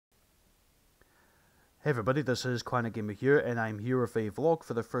Hey everybody, this is Clanet Gamer here, and I'm here with a vlog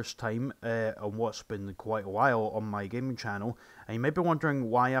for the first time on what's been quite a while on my gaming channel. And you might be wondering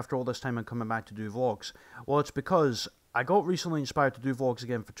why after all this time I'm coming back to do vlogs. Well, it's because I got recently inspired to do vlogs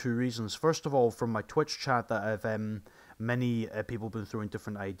again for two reasons. First of all, from my Twitch chat that many people have been throwing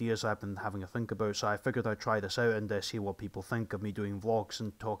different ideas I've been having a think about, so I figured I'd try this out and see what people think of me doing vlogs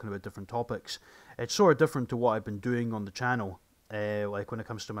and talking about different topics. It's sort of different to what I've been doing on the channel. Like when it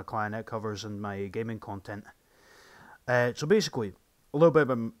comes to my Clanet covers and my gaming content. So basically, a little bit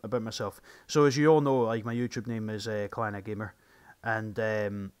about myself. So as you all know, like my YouTube name is Clanet Gamer,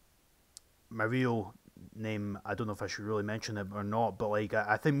 and my real name, I don't know if I should really mention it or not, but like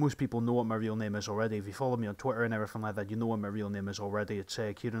I think most people know what my real name is already. If you follow me on Twitter and everything like that, you know what my real name is already. It's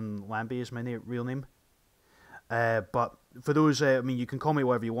Kieran Lambie is my real name. But for those, I mean, you can call me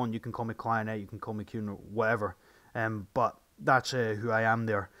whatever you want. You can call me Clanet, you can call me Kieran, whatever. But that's who I am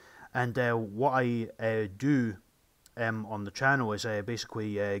there. And what I do on the channel is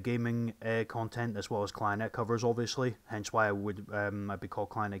basically gaming content as well as Clanet covers, obviously. Hence why I'd be called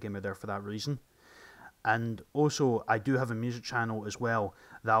Clanet Gamer there for that reason. And also, I do have a music channel as well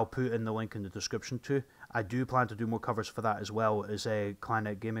that I'll put in the link in the description too. I do plan to do more covers for that as well as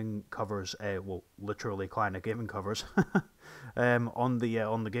Clanet Gaming covers, well, literally Clanet Gaming covers, on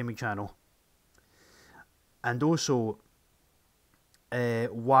the gaming channel. And also,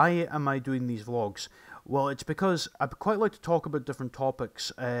 why am I doing these vlogs? Well, it's because I quite like to talk about different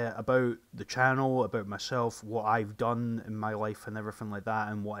topics about the channel, about myself, what I've done in my life and everything like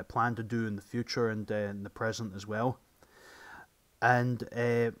that, and what I plan to do in the future and in the present as well. And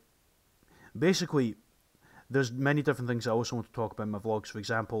basically, there's many different things I also want to talk about in my vlogs. For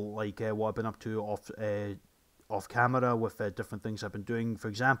example, like what I've been up to off camera with different things I've been doing. For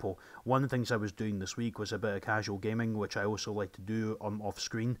example, one of the things I was doing this week was a bit of casual gaming, which I also like to do off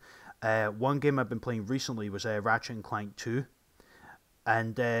screen. One game I've been playing recently was Ratchet and Clank 2.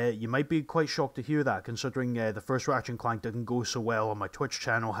 And you might be quite shocked to hear that, considering the first Ratchet and Clank didn't go so well on my Twitch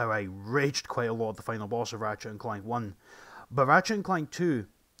channel, how I raged quite a lot at the final boss of Ratchet and Clank 1. But Ratchet and Clank 2,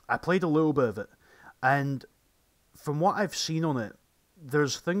 I played a little bit of it, and from what I've seen on it,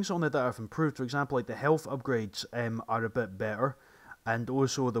 there's things on it that have improved. For example, like the health upgrades are a bit better, and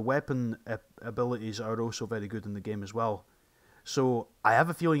also the weapon abilities are also very good in the game as well. So I have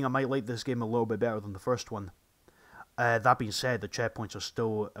a feeling I might like this game a little bit better than the first one. That being said, the checkpoints are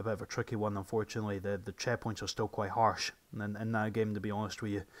still a bit of a tricky one, unfortunately. The checkpoints are still quite harsh in that game, to be honest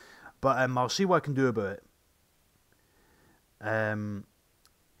with you. But I'll see what I can do about it.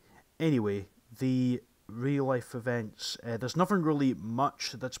 Anyway, the real life events, there's nothing really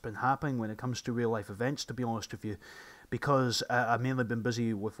much that's been happening when it comes to real life events, to be honest with you, because I've mainly been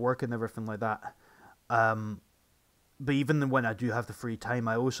busy with work and everything like that. But even when I do have the free time,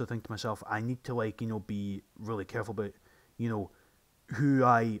 I also think to myself, I need to, like, be really careful about, who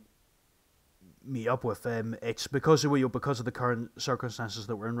I meet up with. It's because of the current circumstances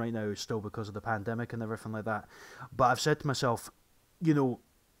that we're in right now, still because of the pandemic and everything like that. But I've said to myself,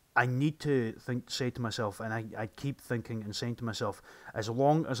 I need to say to myself, and I keep thinking and saying to myself, as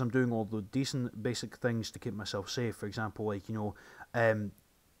long as I'm doing all the decent basic things to keep myself safe, for example, like,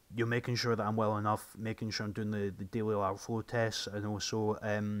 you're making sure that I'm well enough, making sure I'm doing the daily lateral flow tests, and also,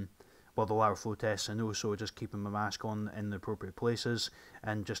 the lateral flow tests, and also just keeping my mask on in the appropriate places,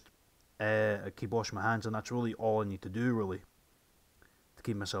 and just keep washing my hands, and that's really all I need to do, really, to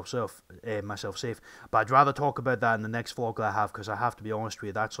keep myself safe. But I'd rather talk about that in the next vlog that I have, because I have to be honest with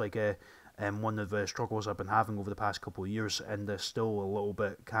you, that's like one of the struggles I've been having over the past couple of years, and there's still a little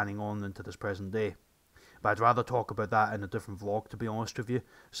bit carrying on into this present day. But I'd rather talk about that in a different vlog, to be honest with you,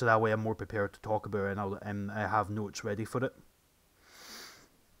 so that way I'm more prepared to talk about it, and I have notes ready for it.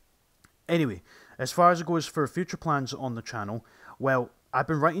 Anyway, as far as it goes for future plans on the channel, well, I've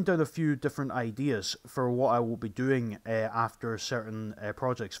been writing down a few different ideas for what I will be doing after certain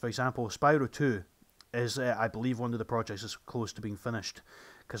projects. For example, Spyro 2 is, I believe, one of the projects is close to being finished,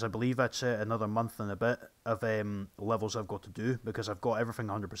 because I believe that's another month and a bit of levels I've got to do, because I've got everything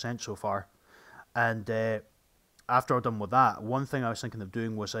 100% so far. And after I'm done with that, one thing I was thinking of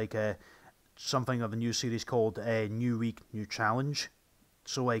doing was like something of a new series called New Week, New Challenge.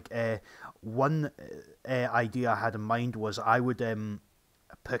 So like one idea I had in mind was I would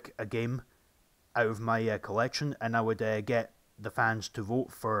pick a game out of my collection, and I would get the fans to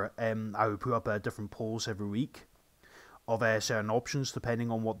vote for, I would put up different polls every week of certain options depending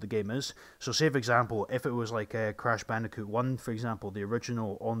on what the game is. So say for example, if it was like Crash Bandicoot 1, for example, the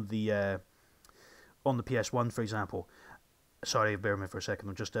original on the PS1, for example. Sorry, bear with me for a second,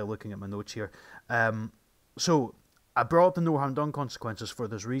 I'm just looking at my notes here. So I brought up the no harm done consequences for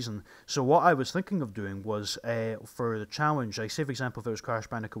this reason. So what I was thinking of doing was, for the challenge, like say for example if it was Crash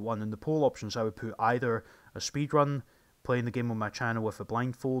Bandicoot 1, in the poll options I would put either a speedrun, playing the game on my channel with a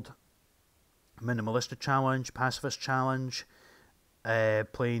blindfold, minimalistic challenge, pacifist challenge,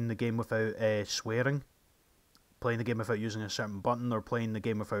 playing the game without swearing, playing the game without using a certain button, or playing the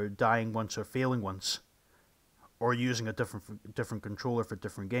game without dying once or failing once, or using a different controller for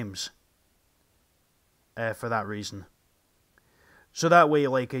different games. For that reason, so that way,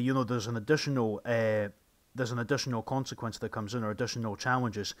 like there's an additional consequence that comes in, or additional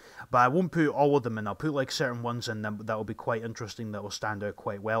challenges. But I won't put all of them in. I'll put like certain ones in that will be quite interesting, that will stand out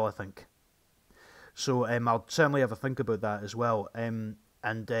quite well, I think. So I'll certainly have a think about that as well. And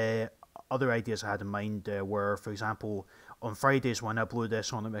other ideas I had in mind were, for example, on Fridays when I upload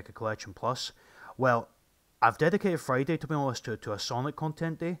Sonic Mega Collection Plus. Well, I've dedicated Friday, to be honest, to a Sonic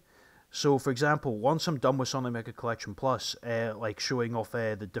content day. So, for example, once I'm done with Sonic Mega Collection Plus, like showing off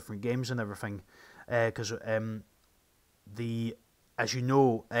the different games and everything, because as you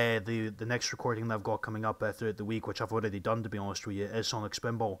know, the next recording that I've got coming up throughout the week, which I've already done, to be honest with you, is Sonic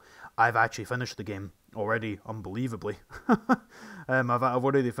Spinball. I've actually finished the game already, unbelievably. I've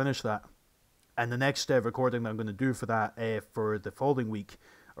already finished that. And the next recording that I'm going to do for that, for the following week,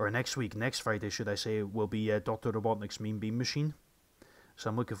 or next Friday, should I say, will be Dr. Robotnik's Mean Bean Machine. So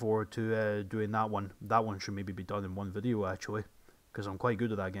I'm looking forward to doing that one. That one should maybe be done in one video, actually, because I'm quite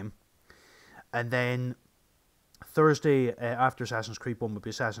good at that game. And then Thursday, after Assassin's Creed 1, would be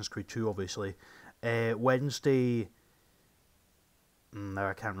Assassin's Creed 2, obviously. Wednesday, now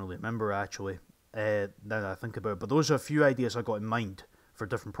I can't really remember, actually, now that I think about it. But those are a few ideas I got in mind for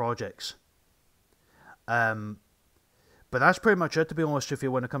different projects. But that's pretty much it, to be honest with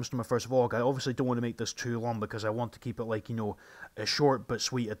you, when it comes to my first vlog. I obviously don't want to make this too long, because I want to keep it, like, short but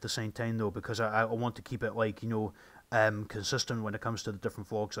sweet at the same time, though, because I want to keep it, like, consistent when it comes to the different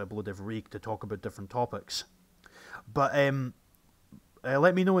vlogs I upload every week to talk about different topics. But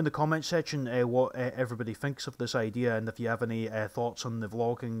let me know in the comment section what everybody thinks of this idea, and if you have any thoughts on the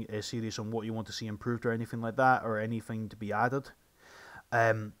vlogging series, on what you want to see improved or anything like that, or anything to be added.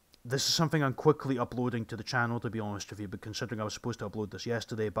 This is something I'm quickly uploading to the channel, to be honest with you, but considering I was supposed to upload this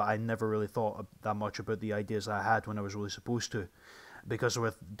yesterday, but I never really thought that much about the ideas I had when I was really supposed to, because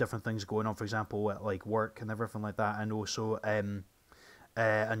with different things going on, for example, like work and everything like that, and also a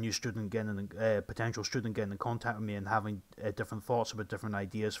new student potential student getting in contact with me and having different thoughts about different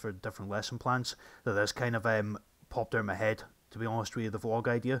ideas for different lesson plans, that has kind of popped out of my head, to be honest with you, the vlog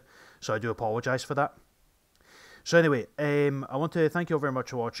idea, so I do apologise for that. So anyway, I want to thank you all very much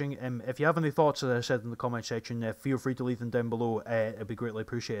for watching. If you have any thoughts, as I said in the comment section, feel free to leave them down below. It'd be greatly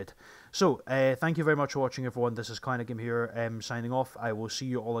appreciated. So, thank you very much for watching, everyone. This is Clarinet Game here, signing off. I will see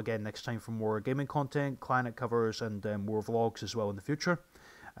you all again next time for more gaming content, Clarinet covers, and more vlogs as well in the future.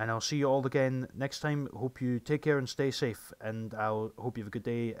 And I'll see you all again next time. Hope you take care and stay safe. And I'll hope you have a good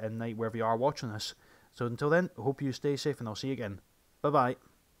day and night wherever you are watching this. So until then, hope you stay safe, and I'll see you again. Bye-bye.